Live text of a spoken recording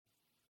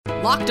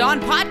Locked On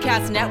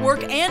Podcast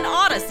Network and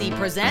Odyssey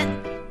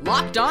present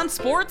Locked On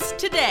Sports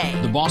Today.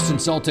 The Boston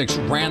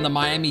Celtics ran the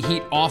Miami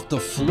Heat off the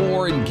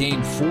floor in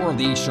Game 4 of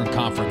the Eastern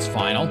Conference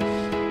Final.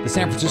 The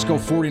San Francisco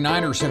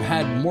 49ers have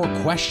had more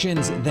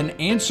questions than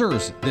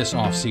answers this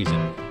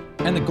offseason.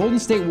 And the Golden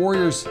State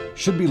Warriors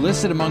should be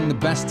listed among the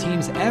best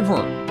teams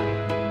ever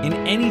in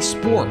any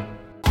sport.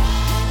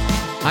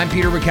 I'm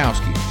Peter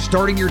Bukowski,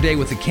 starting your day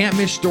with the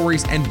can't-miss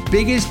stories and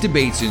biggest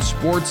debates in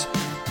sports.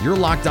 You're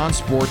Locked On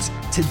Sports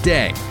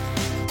Today.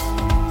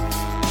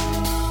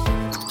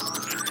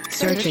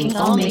 Searching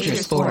all major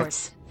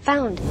sports.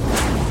 Found.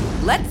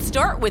 Let's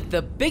start with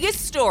the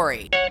biggest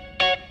story.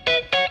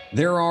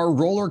 There are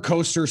roller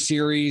coaster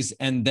series,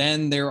 and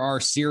then there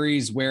are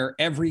series where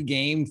every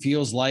game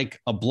feels like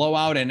a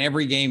blowout and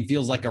every game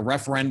feels like a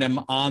referendum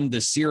on the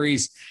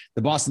series.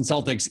 The Boston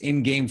Celtics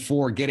in Game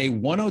 4 get a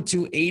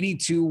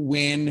 102-82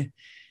 win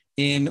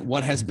in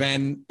what has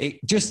been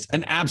just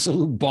an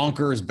absolute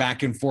bonkers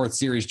back and forth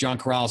series. John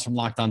Corrales from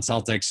Locked On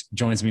Celtics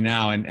joins me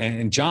now.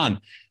 And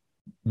John,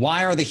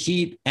 why are the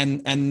Heat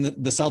and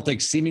the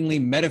Celtics seemingly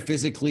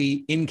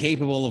metaphysically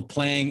incapable of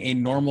playing a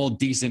normal,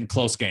 decent,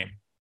 close game?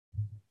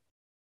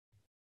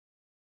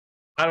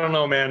 I don't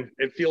know, man.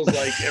 It feels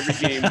like every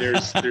game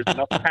there's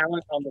enough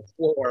talent on the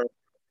floor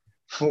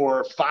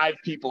for 5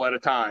 people at a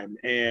time,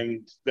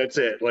 and that's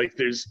it. Like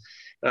there's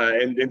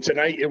and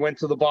tonight it went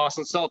to the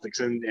Boston Celtics,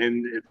 and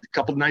a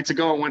couple of nights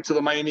ago it went to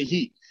the Miami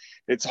Heat.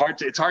 It's hard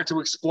to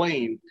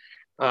explain.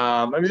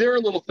 I mean, there are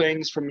little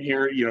things from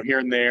here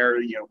and there.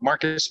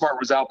 Marcus Smart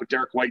was out, but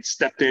Derek White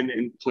stepped in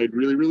and played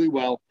really, really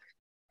well.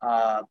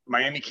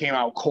 Miami came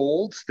out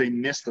cold. They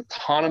missed a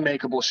ton of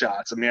makeable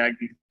shots. I mean,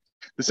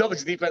 the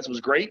Celtics defense was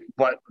great,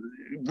 but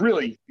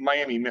really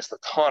Miami missed a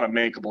ton of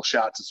makeable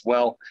shots as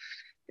well.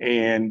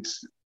 And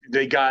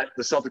the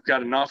Celtics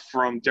got enough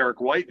from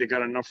Derek White. They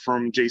got enough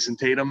from Jason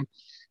Tatum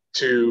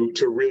to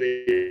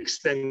really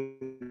extend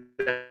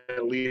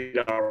that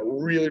lead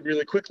really,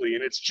 really quickly.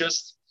 And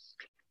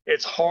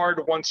it's hard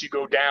once you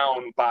go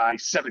down by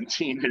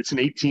 17. It's an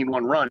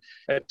 18-1 run.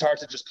 It's hard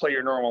to just play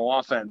your normal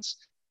offense,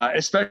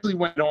 especially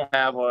when you don't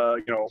have a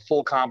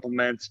full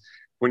complement.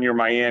 When you're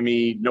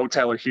Miami, no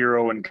Tyler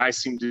Hero, and guys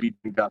seem to be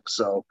beat up.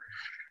 So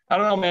I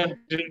don't know, man.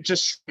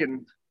 Just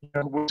when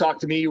you talk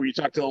to me or you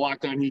talk to the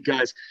Locked On Heat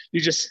guys,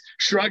 you just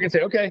shrug and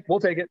say, okay,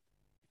 we'll take it.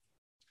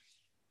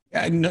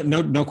 Yeah,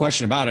 no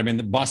question about it. I mean,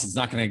 the Boston's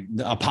not going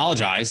to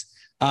apologize.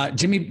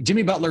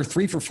 Jimmy Butler,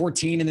 3 for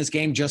 14 in this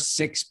game, just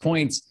 6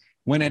 points.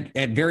 When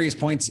at various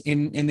points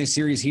in this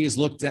series, he is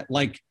looked at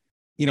like,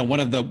 one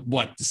of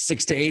the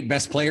 6 to 8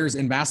 best players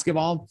in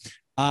basketball.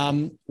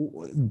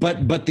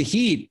 But the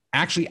Heat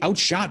actually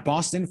outshot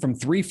Boston from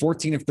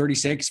 14 of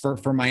 36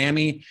 for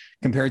Miami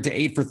compared to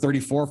 8 for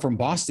 34 from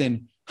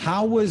Boston.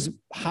 How was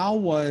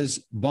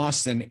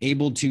Boston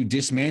able to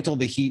dismantle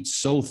the Heat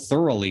so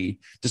thoroughly,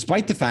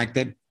 despite the fact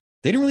that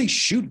they didn't really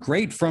shoot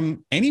great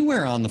from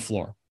anywhere on the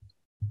floor?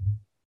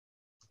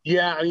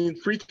 Yeah, I mean,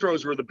 free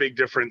throws were the big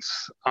difference,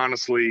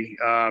 honestly.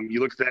 You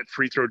look at that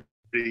free throw.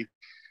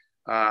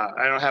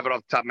 I don't have it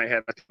off the top of my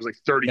head. I think it was like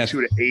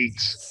 32 to 8.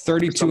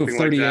 32 of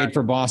 38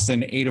 for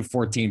Boston, 8 of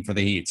 14 for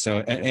the Heat. So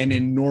an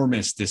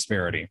enormous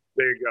disparity.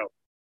 There you go.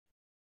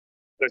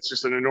 That's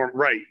just an enormous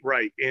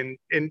right. And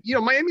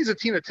Miami's a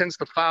team that tends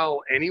to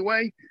foul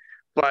anyway.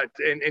 But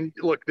and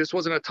look, this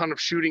wasn't a ton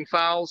of shooting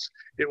fouls.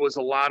 It was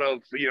a lot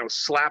of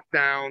slap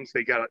downs.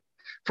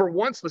 For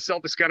once, the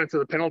Celtics got into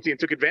the penalty and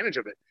took advantage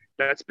of it.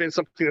 That's been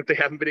something that they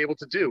haven't been able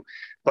to do.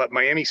 But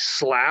Miami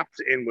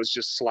slapped and was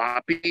just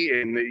sloppy.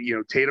 And,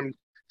 Tatum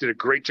did a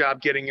great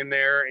job getting in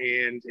there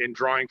and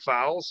drawing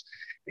fouls.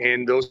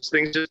 And those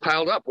things just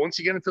piled up. Once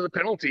you get into the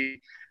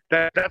penalty,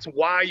 that's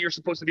why you're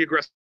supposed to be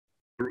aggressive,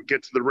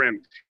 get to the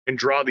rim and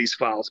draw these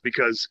fouls.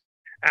 Because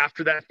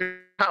after that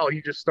foul,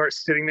 you just start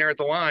sitting there at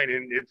the line.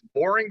 And it's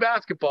boring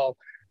basketball.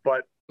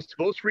 But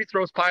those free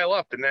throws pile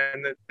up. And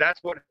then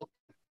that's what helped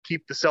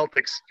keep the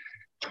Celtics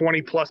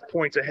 20-plus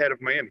points ahead of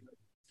Miami.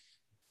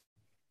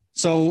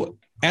 So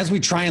as we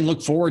try and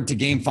look forward to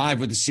Game 5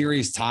 with the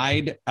series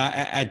tied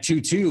at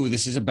 2-2,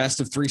 this is a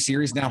best-of-3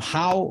 series. Now,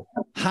 how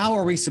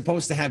are we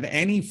supposed to have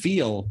any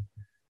feel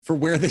for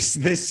where this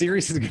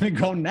series is going to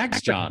go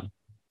next, John?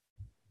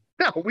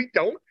 No, we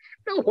don't.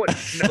 No one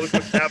knows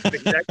what's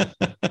happening next.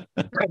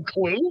 No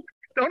clue.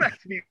 Don't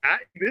ask me that.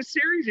 In this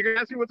series, you're going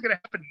to ask me what's going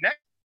to happen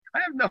next? I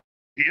have no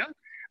idea.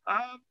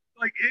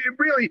 It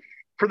really,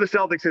 for the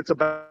Celtics, it's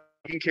about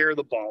taking care of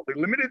the ball. They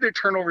limited their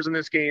turnovers in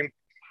this game.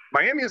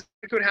 Miami is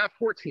a good half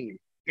 14.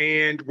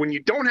 And when you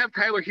don't have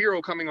Tyler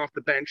Hero coming off the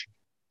bench,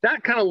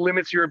 that kind of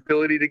limits your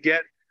ability to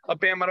get a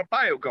Bam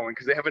Adebayo going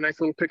because they have a nice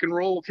little pick and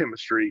roll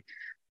chemistry.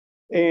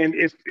 And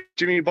if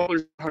Jimmy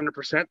Butler's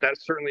 100%,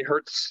 that certainly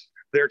hurts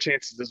their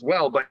chances as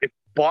well. But if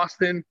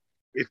Boston,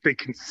 if they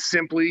can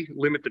simply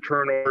limit the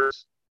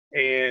turnovers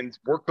and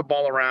work the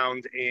ball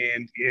around,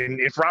 and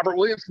if Robert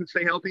Williams can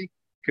stay healthy,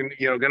 going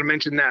to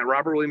mention that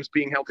Robert Williams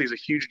being healthy is a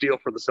huge deal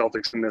for the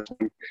Celtics in this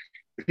one.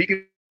 If he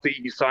can,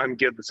 you saw him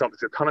give the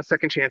Celtics a ton of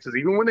second chances,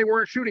 even when they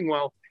weren't shooting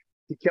well.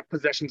 He kept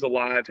possessions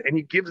alive, and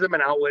he gives them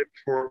an outlet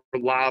for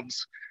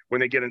lobs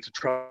when they get into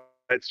trouble.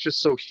 It's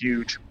just so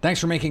huge.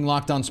 Thanks for making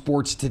Locked On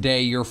Sports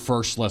Today your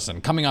first listen.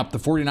 Coming up, the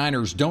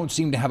 49ers don't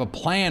seem to have a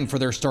plan for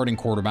their starting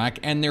quarterback,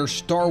 and their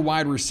star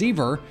wide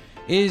receiver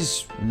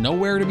is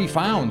nowhere to be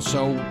found.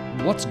 So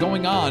what's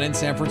going on in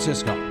San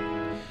Francisco?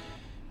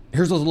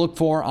 Here's what to look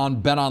for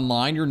on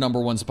BetOnline, your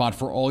number one spot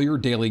for all your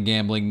daily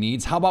gambling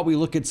needs. How about we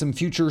look at some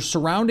futures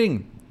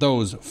surrounding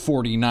those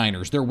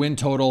 49ers? Their win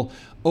total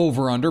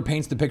over-under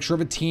paints the picture of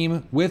a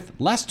team with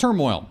less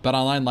turmoil.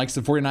 BetOnline likes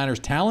the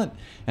 49ers' talent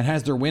and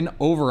has their win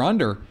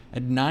over-under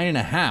at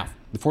 9.5.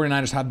 The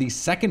 49ers have the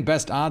second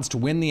best odds to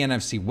win the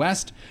NFC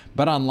West.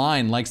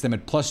 BetOnline likes them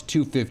at plus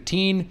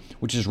 215,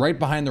 which is right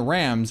behind the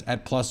Rams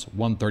at plus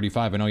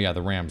 135. And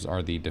the Rams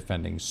are the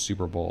defending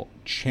Super Bowl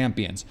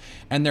champions.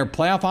 And their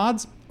playoff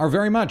odds are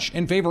very much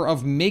in favor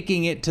of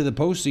making it to the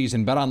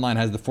postseason. BetOnline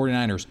has the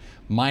 49ers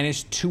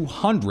minus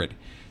 200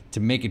 to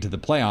make it to the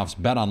playoffs.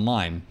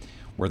 BetOnline,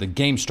 where the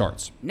game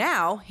starts.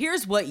 Now,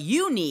 here's what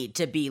you need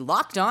to be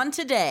locked on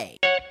today.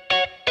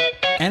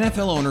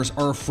 NFL owners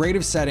are afraid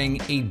of setting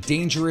a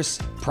dangerous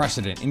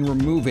precedent in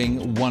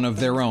removing one of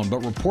their own, but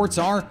reports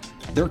are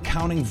they're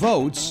counting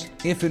votes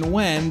if and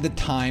when the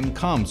time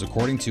comes.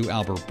 According to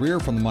Albert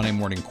Breer from the Monday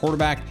Morning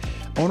Quarterback,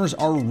 owners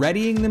are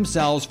readying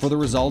themselves for the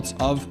results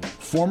of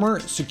former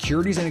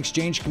Securities and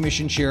Exchange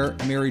Commission Chair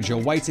Mary Jo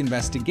White's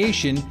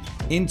investigation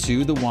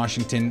into the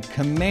Washington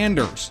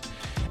Commanders.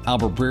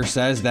 Albert Breer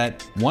says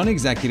that one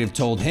executive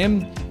told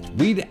him,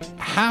 "We'd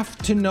have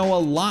to know a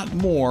lot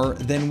more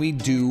than we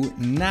do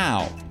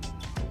now."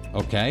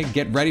 Okay,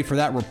 get ready for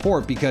that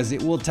report because it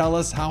will tell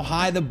us how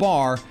high the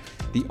bar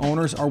the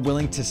owners are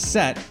willing to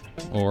set,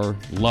 or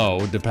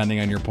low, depending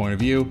on your point of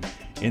view,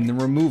 in the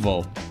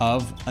removal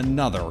of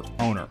another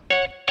owner.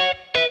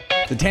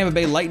 The Tampa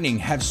Bay Lightning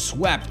have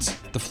swept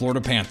the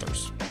Florida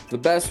Panthers. The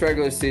best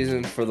regular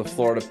season for the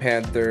Florida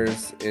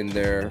Panthers in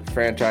their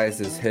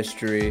franchise's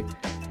history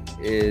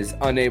is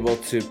unable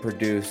to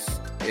produce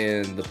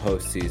in the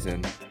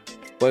postseason.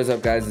 What is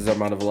up, guys? This is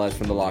Armando Velez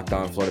from the Locked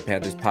On Florida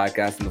Panthers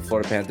podcast, and the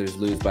Florida Panthers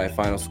lose by a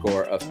final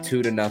score of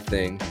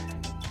 2-0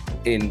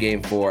 in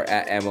Game 4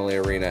 at Amalie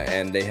Arena,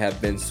 and they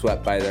have been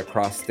swept by their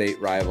cross-state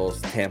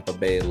rivals, Tampa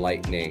Bay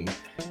Lightning.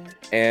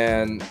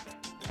 And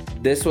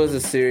this was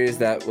a series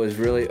that was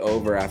really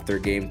over after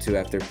Game 2,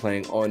 after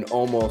playing an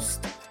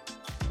almost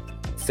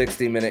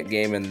 60-minute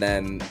game, and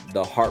then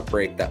the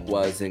heartbreak that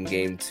was in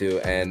Game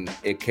 2, and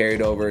it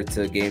carried over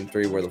to Game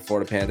 3, where the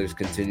Florida Panthers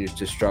continues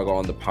to struggle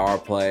on the power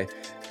play.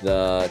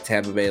 The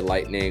Tampa Bay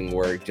Lightning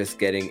were just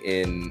getting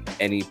in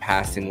any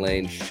passing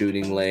lane,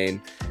 shooting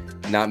lane,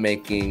 not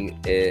making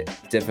it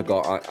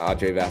difficult on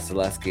Andrei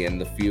Vasilevskiy,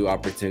 and the few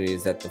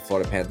opportunities that the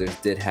Florida Panthers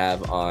did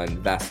have on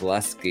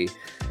Vasilevskiy,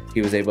 he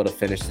was able to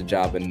finish the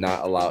job and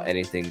not allow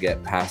anything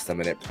get past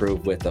him, and it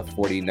proved with a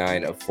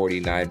 49 of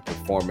 49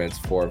 performance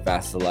for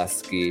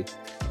Vasilevskiy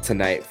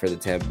tonight for the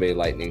Tampa Bay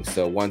Lightning.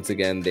 So once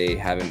again, they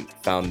haven't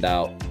found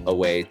out a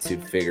way to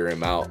figure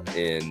him out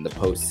in the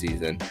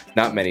postseason.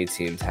 Not many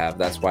teams have.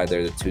 That's why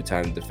they're the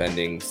two-time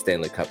defending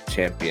Stanley Cup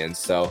champions.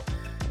 So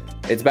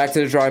it's back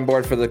to the drawing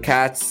board for the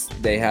Cats.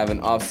 They have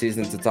an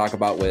offseason to talk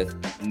about with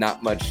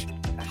not much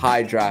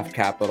high draft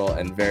capital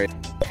and very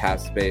cap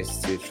space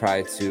to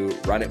try to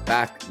run it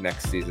back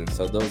next season.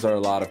 So those are a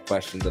lot of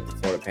questions that the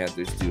Florida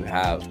Panthers do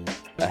have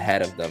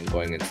ahead of them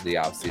going into the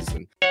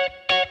offseason.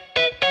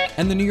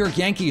 And the New York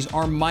Yankees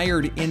are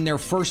mired in their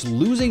first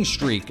losing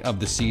streak of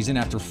the season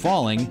after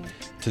falling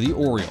to the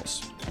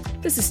Orioles.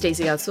 This is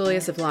Stacey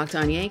Gotsoulias of Locked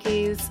On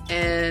Yankees,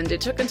 and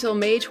it took until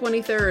May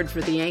 23rd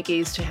for the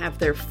Yankees to have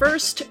their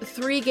first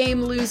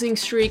three-game losing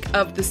streak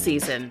of the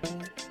season.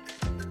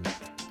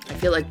 I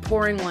feel like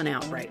pouring one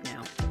out right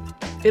now.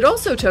 It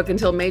also took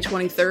until May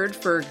 23rd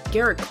for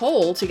Garrett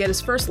Cole to get his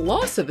first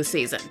loss of the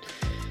season.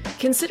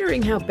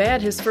 Considering how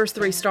bad his first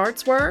three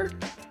starts were,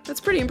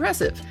 that's pretty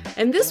impressive.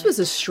 And this was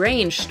a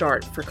strange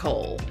start for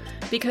Cole,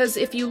 because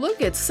if you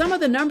look at some of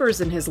the numbers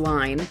in his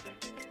line,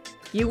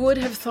 you would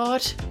have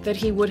thought that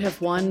he would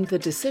have won the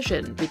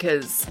decision,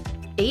 because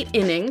 8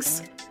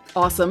 innings,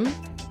 awesome.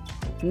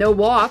 No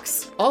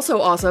walks, also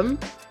awesome.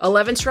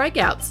 11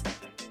 strikeouts,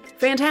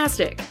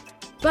 fantastic.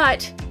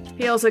 But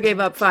he also gave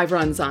up 5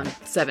 runs on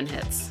 7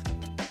 hits.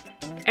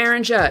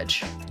 Aaron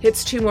Judge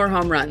hits 2 more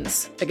home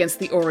runs against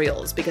the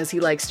Orioles because he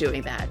likes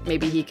doing that.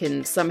 Maybe he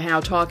can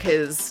somehow talk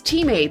his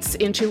teammates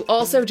into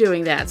also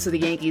doing that so the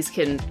Yankees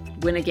can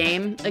win a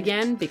game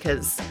again,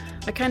 because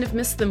I kind of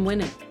miss them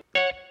winning.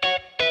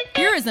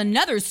 Here is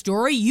another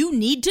story you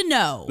need to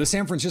know. The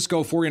San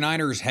Francisco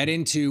 49ers head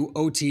into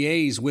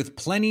OTAs with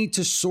plenty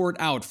to sort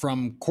out,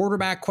 from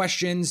quarterback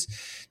questions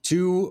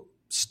to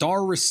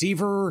star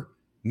receiver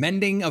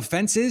mending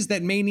offenses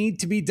that may need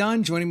to be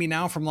done. Joining me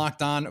now from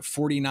Locked On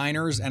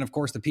 49ers, and of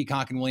course the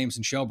Peacock and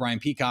Williamson show, Brian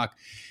Peacock.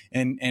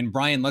 And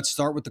Brian, let's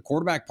start with the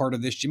quarterback part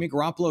of this. Jimmy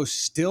Garoppolo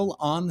still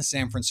on the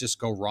San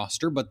Francisco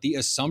roster, but the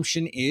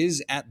assumption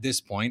is at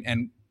this point,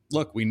 and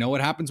look, we know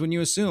what happens when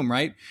you assume,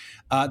 right?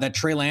 That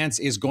Trey Lance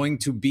is going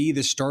to be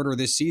the starter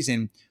this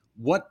season.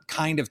 what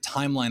kind of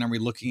timeline are we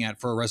looking at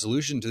for a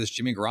resolution to this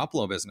Jimmy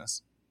Garoppolo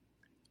business?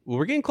 Well,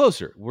 we're getting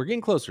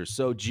closer.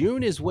 So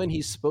June is when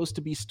he's supposed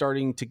to be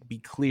starting to be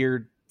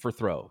cleared for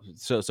throw.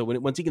 So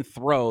once he can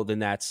throw, then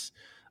that's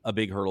a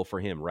big hurdle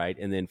for him, right?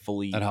 And then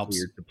fully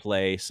cleared to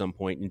play some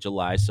point in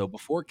July. So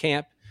before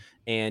camp,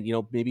 and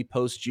maybe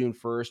post June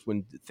 1st,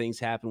 when things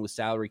happen with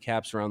salary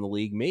caps around the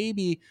league,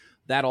 maybe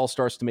that all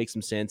starts to make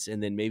some sense,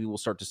 and then maybe we'll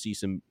start to see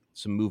some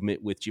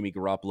movement with Jimmy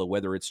Garoppolo,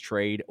 whether it's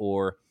trade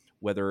or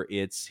whether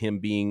it's him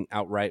being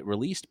outright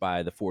released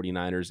by the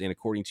 49ers. And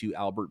according to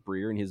Albert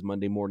Breer in his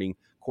Monday Morning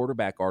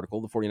Quarterback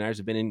article, the 49ers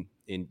have been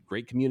in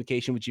great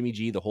communication with Jimmy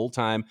G the whole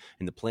time,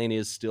 and the plan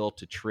is still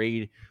to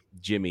trade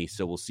Jimmy.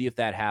 So we'll see if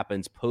that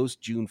happens.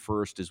 Post June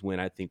 1st is when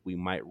I think we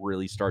might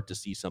really start to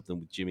see something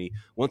with Jimmy.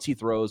 Once he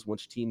throws,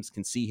 once teams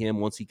can see him,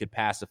 once he could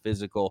pass a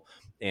physical,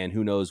 and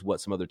who knows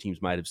what some other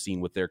teams might have seen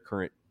with their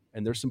current.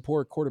 And there's some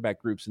poor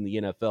quarterback groups in the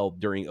NFL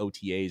during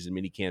OTAs and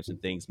mini camps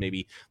and things.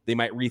 Maybe they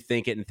might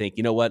rethink it and think,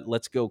 you know what,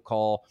 let's go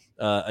call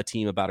a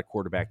team about a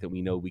quarterback that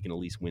we know we can at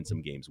least win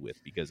some games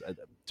with. Because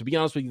to be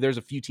honest with you, there's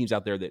a few teams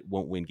out there that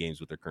won't win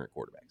games with their current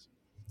quarterbacks.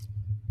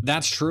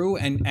 That's true.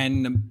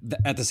 And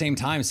at the same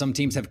time, some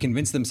teams have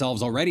convinced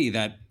themselves already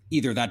that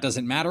either that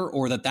doesn't matter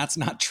or that that's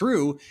not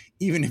true,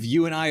 even if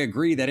you and I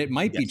agree that it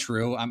might be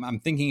true. I'm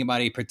thinking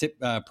about a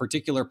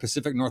particular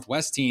Pacific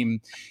Northwest team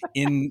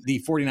in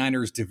the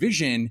 49ers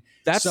division.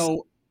 That's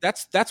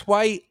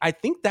why I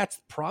think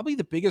that's probably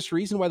the biggest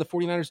reason why the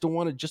 49ers don't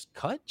want to just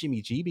cut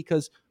Jimmy G,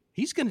 because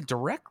he's going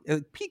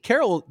to Pete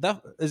Carroll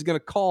is going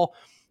to call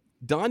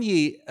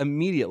Donye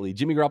immediately,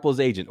 Jimmy Garoppolo's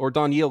agent, or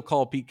Donye will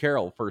call Pete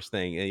Carroll first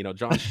thing.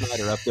 John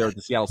Schneider up there at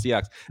the Seattle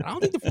Seahawks. And I don't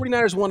think the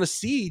 49ers want to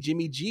see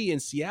Jimmy G in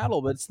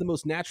Seattle, but it's the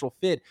most natural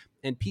fit.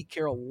 And Pete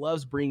Carroll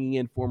loves bringing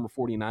in former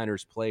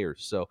 49ers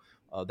players. So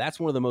that's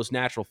one of the most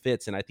natural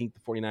fits. And I think the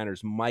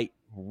 49ers might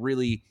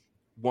really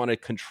want to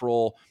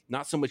control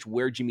not so much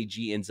where Jimmy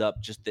G ends up,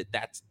 just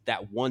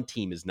that one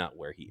team is not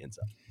where he ends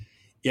up.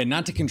 Yeah,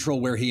 not to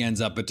control where he ends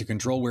up, but to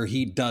control where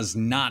he does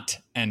not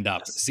end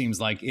up.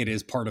 Seems like it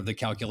is part of the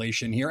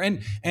calculation here.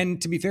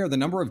 And to be fair, the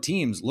number of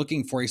teams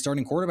looking for a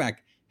starting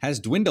quarterback has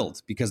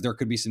dwindled, because there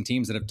could be some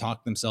teams that have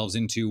talked themselves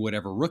into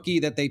whatever rookie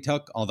that they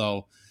took,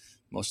 although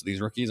most of these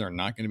rookies are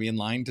not going to be in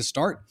line to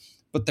start.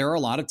 But there are a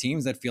lot of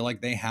teams that feel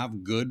like they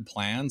have good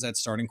plans at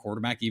starting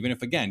quarterback, even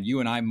if, again, you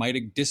and I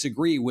might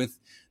disagree with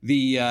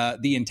the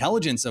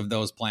intelligence of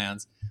those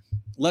plans.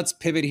 Let's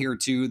pivot here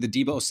to the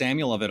Deebo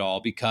Samuel of it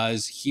all,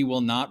 because he will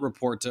not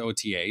report to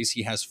OTAs.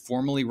 He has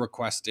formally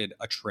requested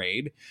a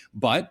trade,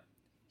 but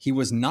he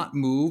was not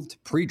moved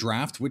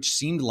pre-draft, which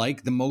seemed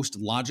like the most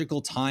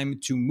logical time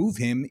to move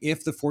him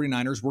if the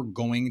 49ers were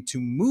going to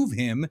move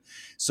him.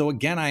 So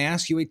again, I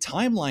ask you a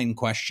timeline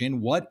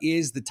question. What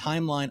is the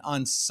timeline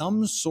on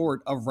some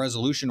sort of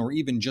resolution or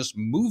even just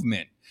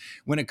movement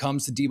when it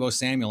comes to Deebo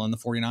Samuel and the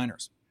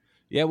 49ers?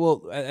 Yeah,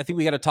 well, I think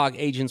we got to talk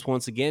agents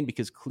once again,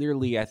 because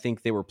clearly I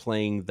think they were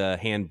playing the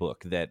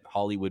handbook that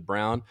Hollywood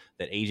Brown,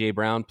 that A.J.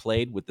 Brown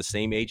played with the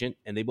same agent,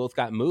 and they both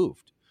got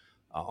moved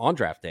on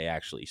draft day,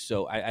 actually.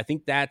 So I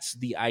think that's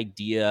the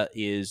idea,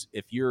 is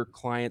if your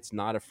client's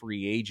not a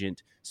free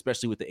agent,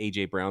 especially with the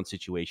A.J. Brown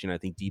situation. I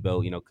think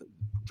Deebo,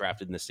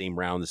 drafted in the same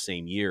round the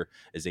same year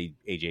as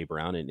A.J.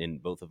 Brown,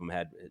 and both of them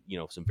had,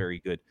 some very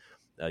good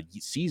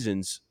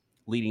seasons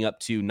leading up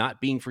to not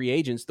being free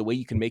agents. The way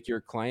you can make your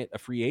client a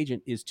free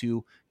agent is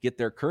to get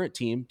their current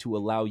team to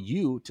allow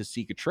you to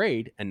seek a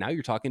trade. And now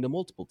you're talking to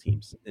multiple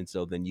teams. And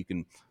so then you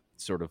can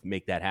sort of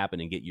make that happen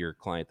and get your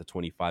client the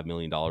 $25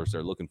 million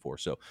they're looking for.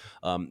 So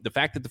the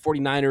fact that the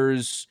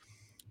 49ers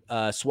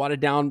swatted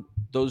down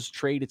those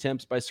trade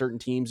attempts by certain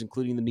teams,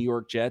 including the New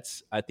York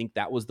Jets, I think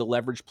that was the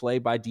leverage play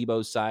by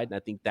Deebo's side. And I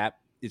think that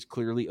is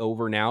clearly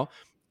over now.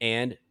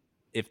 And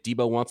if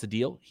Deebo wants a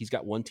deal, he's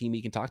got one team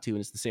he can talk to, and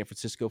it's the San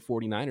Francisco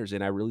 49ers.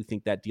 And I really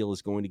think that deal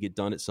is going to get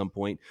done at some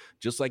point,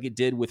 just like it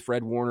did with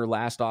Fred Warner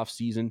last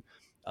offseason.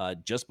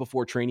 Just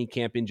before training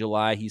camp in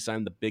July, he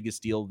signed the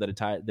biggest deal that a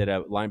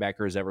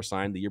linebacker has ever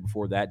signed. The year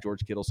before that,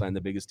 George Kittle signed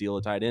the biggest deal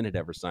a tight end had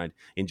ever signed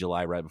in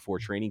July, right before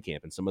training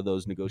camp. And some of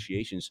those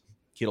negotiations,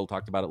 Kittle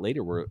talked about it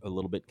later, were a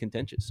little bit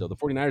contentious. So the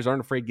 49ers aren't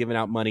afraid giving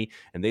out money,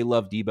 and they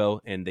love Deebo,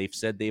 and they've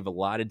said they've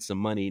allotted some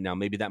money. Now,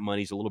 maybe that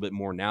money's a little bit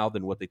more now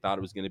than what they thought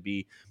it was going to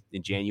be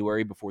in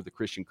January before the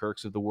Christian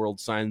Kirks of the world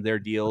signed their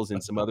deals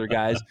and some other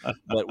guys.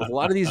 But with a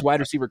lot of these wide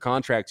receiver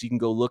contracts, you can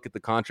go look at the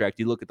contract.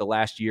 You look at the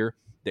last year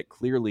that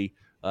clearly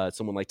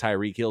someone like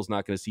Tyreek Hill is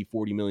not going to see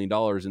 $40 million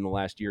in the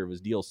last year of his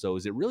deal. So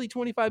is it really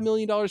 $25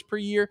 million per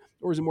year,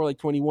 or is it more like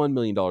 $21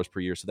 million per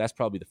year? So that's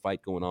probably the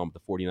fight going on with the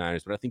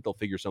 49ers, but I think they'll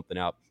figure something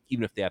out,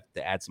 even if they have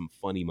to add some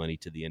funny money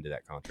to the end of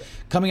that contract.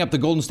 Coming up, the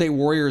Golden State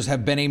Warriors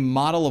have been a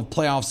model of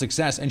playoff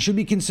success and should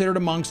be considered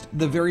amongst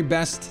the very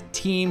best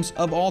teams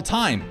of all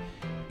time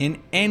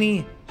in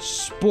any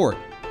sport,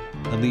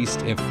 at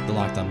least if the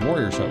Locked On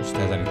Warriors host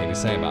has anything to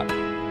say about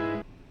it.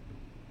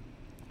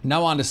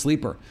 Now on to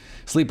Sleeper.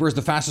 Sleeper is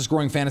the fastest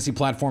growing fantasy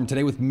platform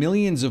today with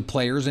millions of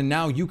players, and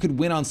now you could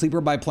win on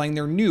Sleeper by playing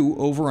their new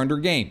over-under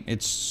game.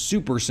 It's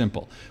super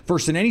simple.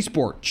 First, in any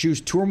sport, choose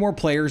 2 or more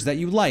players that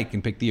you like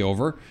and pick the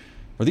over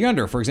or the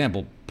under. For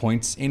example,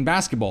 points in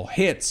basketball,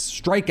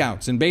 hits,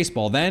 strikeouts in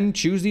baseball. Then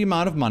choose the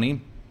amount of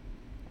money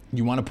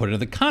you want to put into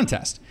the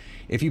contest.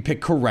 If you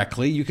pick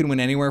correctly, you can win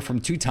anywhere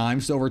from 2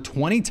 times to over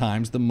 20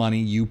 times the money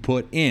you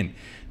put in.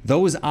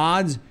 Those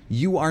odds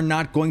you are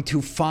not going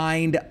to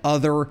find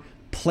other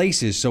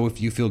places. So if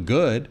you feel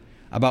good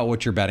about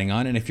what you're betting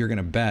on, and if you're going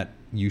to bet,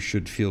 you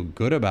should feel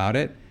good about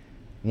it,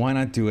 why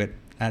not do it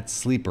at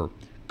Sleeper?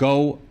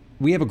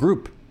 We have a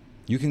group.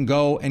 You can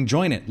go and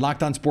join it.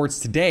 Locked On Sports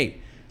Today.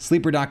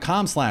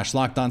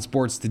 Sleeper.com/Locked On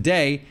Sports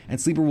Today,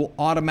 and Sleeper will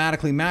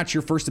automatically match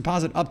your first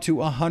deposit up to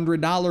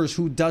 $100.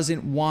 Who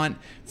doesn't want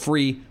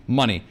free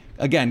money?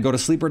 Again, go to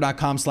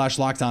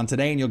Sleeper.com/Locked On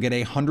Today, and you'll get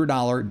a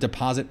 $100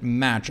 deposit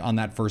match on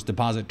that first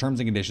deposit. Terms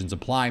and conditions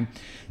apply.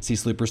 See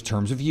Sleeper's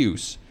terms of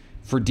use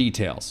for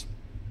details.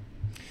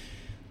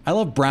 I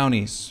love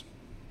brownies,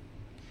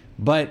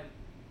 but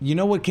you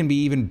know what can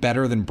be even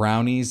better than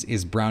brownies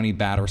is brownie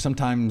batter.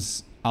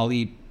 Sometimes I'll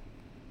eat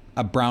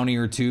a brownie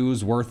or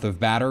two's worth of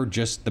batter,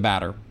 just the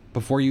batter,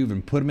 before you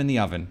even put them in the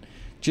oven.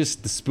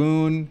 Just the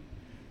spoon,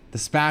 the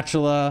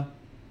spatula,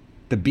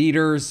 the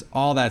beaters,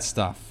 all that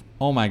stuff.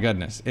 Oh my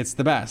goodness, it's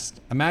the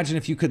best. Imagine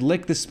if you could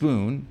lick the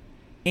spoon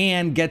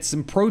and get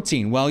some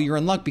protein. Well, you're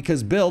in luck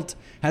because Built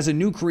has a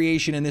new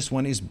creation, and this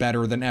one is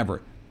better than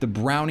ever. The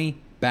Brownie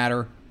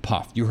Batter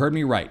Puff. You heard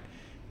me right.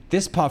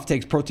 This puff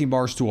takes protein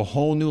bars to a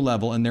whole new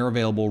level, and they're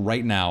available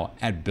right now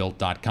at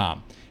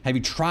Built.com. Have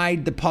you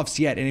tried the puffs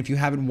yet? And if you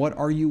haven't, what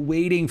are you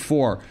waiting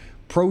for?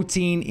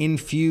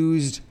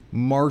 Protein-infused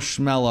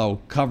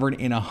marshmallow covered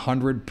in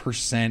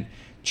 100%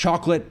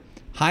 chocolate.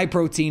 High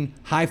protein,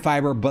 high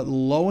fiber, but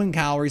low in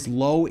calories,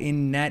 low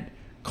in net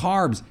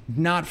carbs.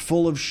 Not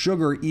full of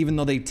sugar, even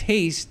though they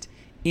taste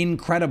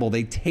incredible.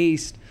 They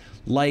taste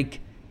like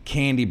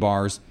candy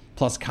bars.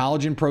 Plus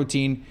collagen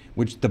protein,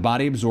 which the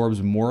body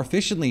absorbs more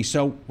efficiently.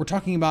 So we're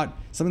talking about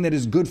something that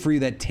is good for you,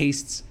 that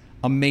tastes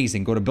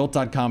amazing. Go to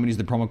Built.com and use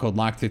the promo code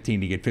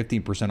LOCKED15 to get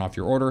 15% off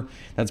your order.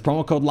 That's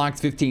promo code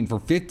LOCKED15 for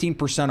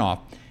 15% off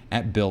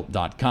at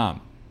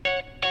Built.com.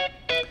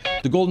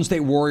 The Golden State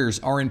Warriors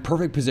are in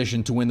perfect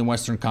position to win the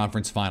Western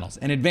Conference Finals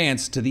and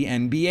advance to the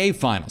NBA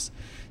Finals.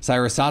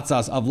 Cyrus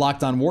Satsas of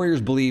Locked On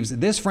Warriors believes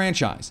this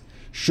franchise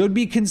should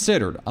be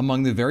considered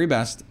among the very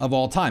best of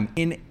all time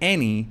in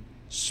any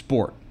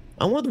sport.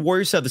 I want the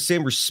Warriors to have the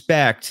same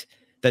respect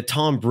that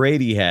Tom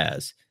Brady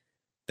has,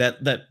 that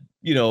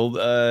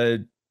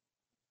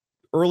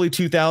early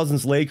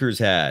 2000s Lakers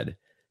had,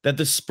 that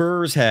the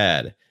Spurs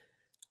had,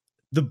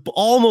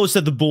 almost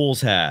that the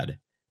Bulls had,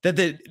 that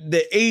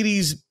the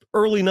 80s,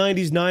 early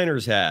 90s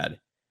Niners had.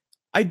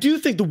 I do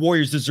think the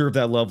Warriors deserve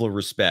that level of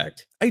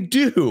respect. I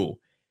do.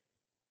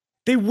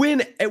 They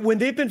win when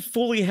they've been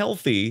fully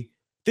healthy.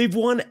 They've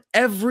won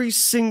every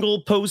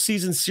single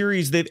postseason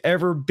series they've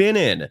ever been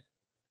in.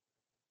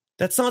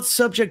 That's not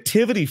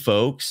subjectivity,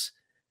 folks.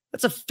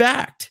 That's a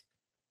fact.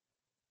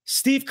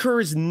 Steve Kerr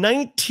is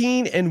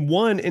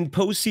 19-1 in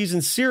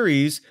postseason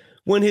series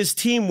when his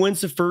team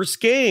wins the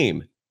first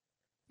game.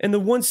 And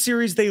the one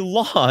series they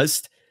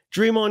lost,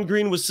 Draymond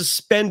Green was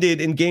suspended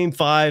in Game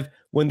 5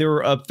 when they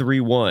were up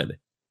 3-1.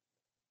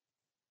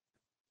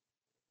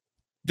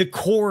 The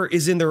core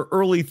is in their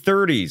early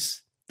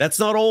 30s. That's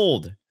not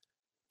old.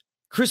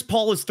 Chris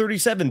Paul is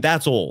 37.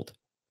 That's old.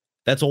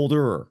 That's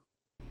older.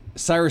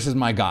 Cyrus is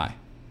my guy.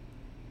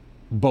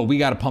 But we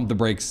got to pump the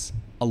brakes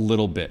a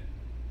little bit,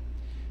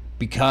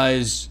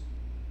 because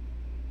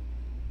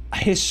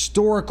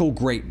historical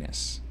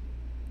greatness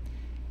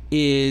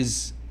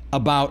is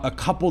about a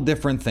couple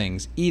different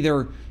things.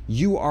 Either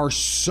you are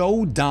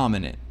so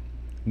dominant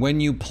when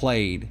you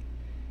played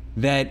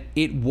that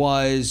it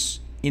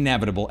was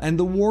inevitable. And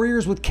the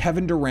Warriors with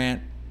Kevin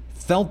Durant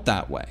felt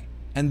that way.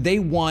 And they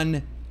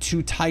won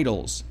 2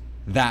 titles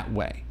that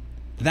way.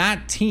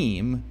 That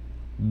team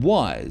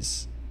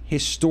was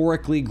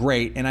historically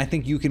great, and I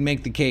think you can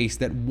make the case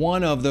that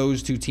one of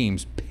those 2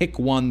 teams, pick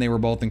one, they were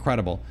both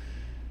incredible.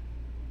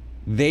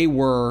 They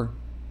were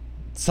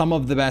some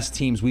of the best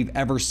teams we've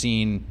ever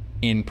seen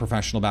in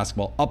professional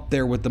basketball, up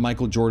there with the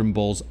Michael Jordan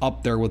Bulls,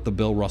 up there with the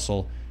Bill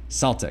Russell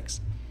Celtics.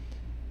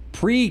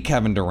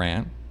 Pre-Kevin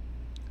Durant,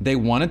 they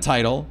won a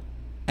title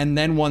and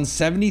then won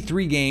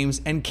 73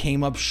 games and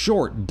came up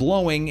short,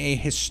 blowing a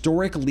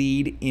historic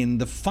lead in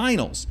the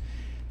finals.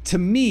 To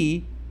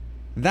me,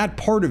 that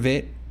part of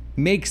it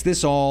makes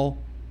this all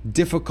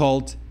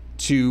difficult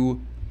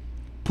to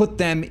put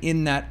them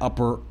in that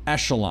upper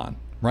echelon,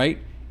 right?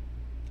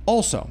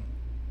 Also,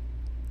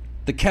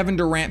 the Kevin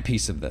Durant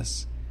piece of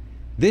this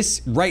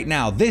right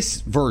now,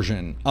 this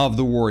version of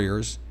the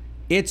Warriors,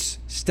 it's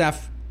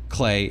Steph,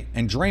 Clay,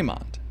 and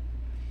Draymond.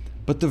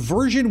 But the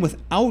version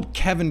without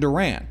Kevin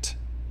Durant,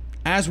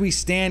 as we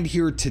stand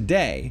here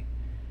today,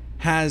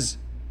 has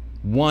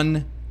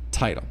 1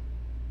 title.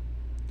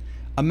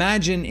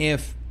 Imagine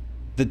if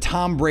the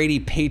Tom Brady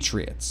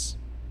Patriots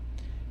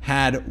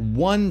had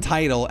 1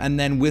 title, and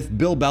then with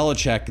Bill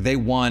Belichick, they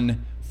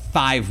won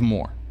 5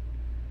 more.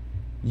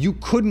 You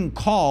couldn't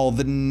call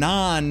the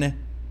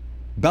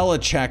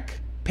non-Belichick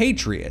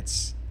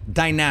Patriots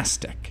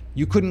dynastic.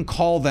 You couldn't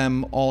call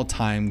them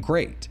all-time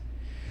great.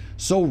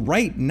 So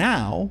right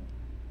now,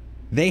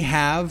 they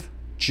have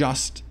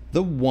just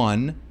the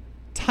 1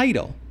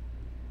 title.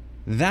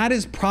 That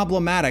is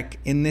problematic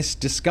in this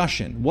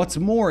discussion. What's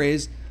more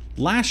is,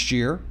 last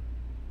year,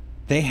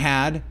 they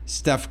had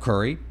Steph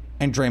Curry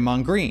and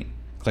Draymond Green.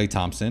 Klay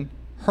Thompson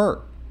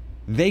hurt.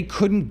 They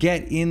couldn't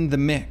get in the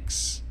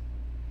mix.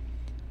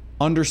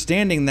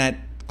 Understanding that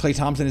Klay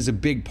Thompson is a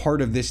big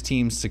part of this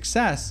team's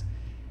success,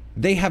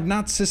 they have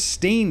not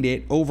sustained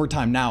it over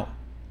time. Now,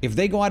 if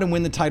they go out and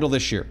win the title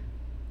this year,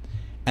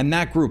 and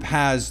that group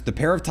has the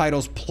pair of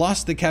titles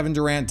plus the Kevin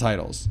Durant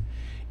titles,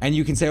 and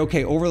you can say,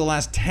 okay, over the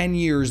last 10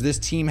 years, this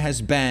team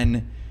has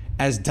been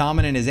as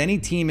dominant as any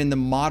team in the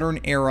modern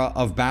era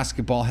of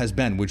basketball has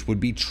been, which would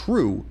be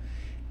true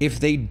if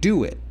they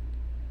do it,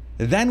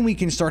 then we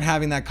can start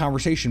having that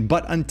conversation.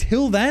 But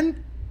until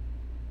then,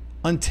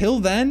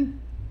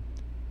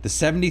 the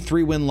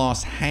 73 win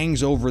loss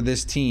hangs over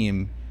this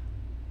team,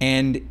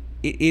 and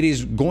it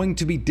is going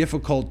to be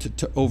difficult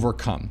to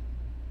overcome.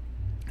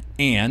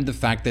 And the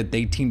fact that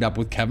they teamed up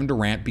with Kevin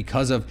Durant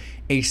because of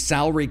a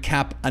salary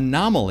cap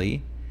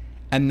anomaly,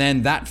 and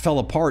then that fell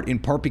apart in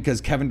part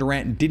because Kevin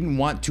Durant didn't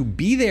want to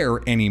be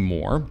there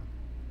anymore,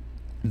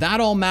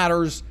 that all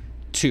matters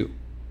too.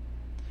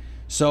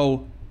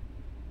 So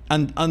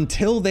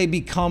until they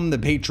become the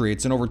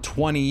Patriots in over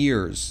 20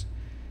 years,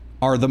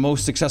 are the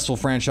most successful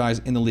franchise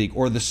in the league,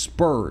 or the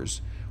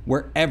Spurs,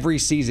 where every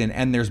season,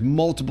 and there's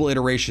multiple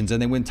iterations,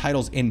 and they win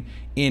titles in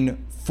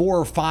 4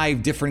 or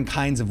 5 different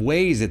kinds of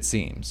ways, it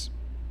seems.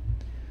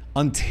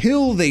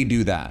 Until they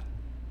do that,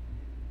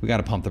 we got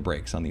to pump the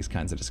brakes on these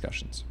kinds of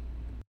discussions.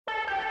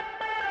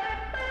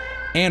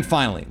 And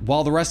finally,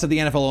 while the rest of the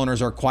NFL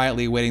owners are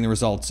quietly awaiting the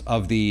results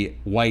of the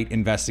White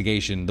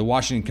investigation, the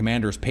Washington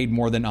Commanders paid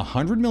more than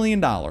 $100 million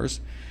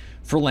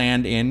for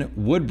land in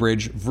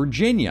Woodbridge,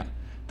 Virginia.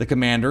 The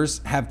Commanders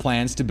have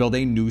plans to build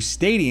a new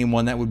stadium,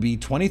 one that would be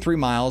 23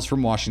 miles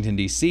from Washington,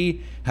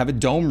 D.C., have a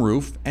dome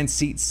roof, and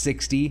seat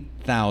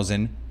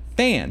 60,000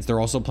 fans. They're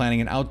also planning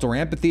an outdoor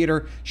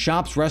amphitheater,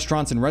 shops,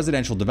 restaurants, and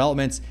residential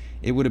developments.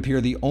 It would appear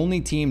the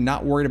only team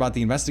not worried about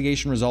the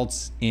investigation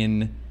results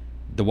in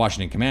the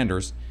Washington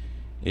Commanders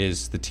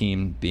is the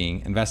team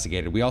being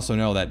investigated. We also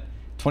know that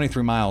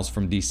 23 miles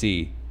from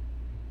D.C.,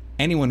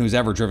 anyone who's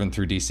ever driven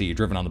through D.C.,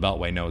 driven on the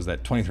Beltway, knows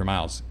that 23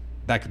 miles,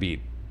 that could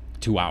be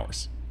 2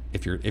 hours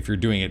if you're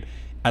doing it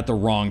at the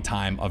wrong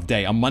time of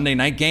day. A Monday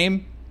night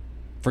game,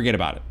 forget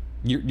about it.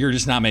 You're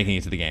just not making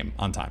it to the game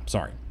on time.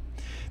 Sorry.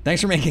 Thanks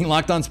for making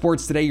Locked On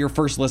Sports today your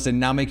first listen.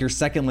 Now make your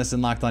second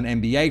listen Locked On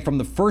NBA. From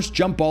the first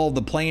jump ball of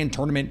the play-in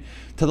tournament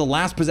to the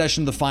last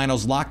possession of the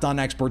finals, Locked On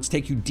experts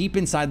take you deep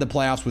inside the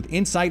playoffs with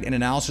insight and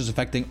analysis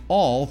affecting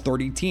all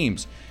 30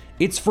 teams.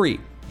 It's free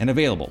and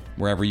available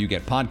wherever you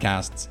get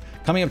podcasts.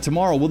 Coming up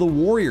tomorrow, will the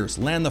Warriors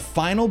land the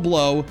final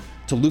blow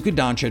to Luka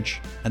Doncic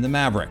and the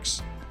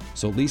Mavericks?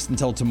 So at least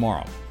until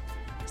tomorrow,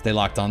 stay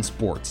locked on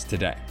sports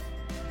today.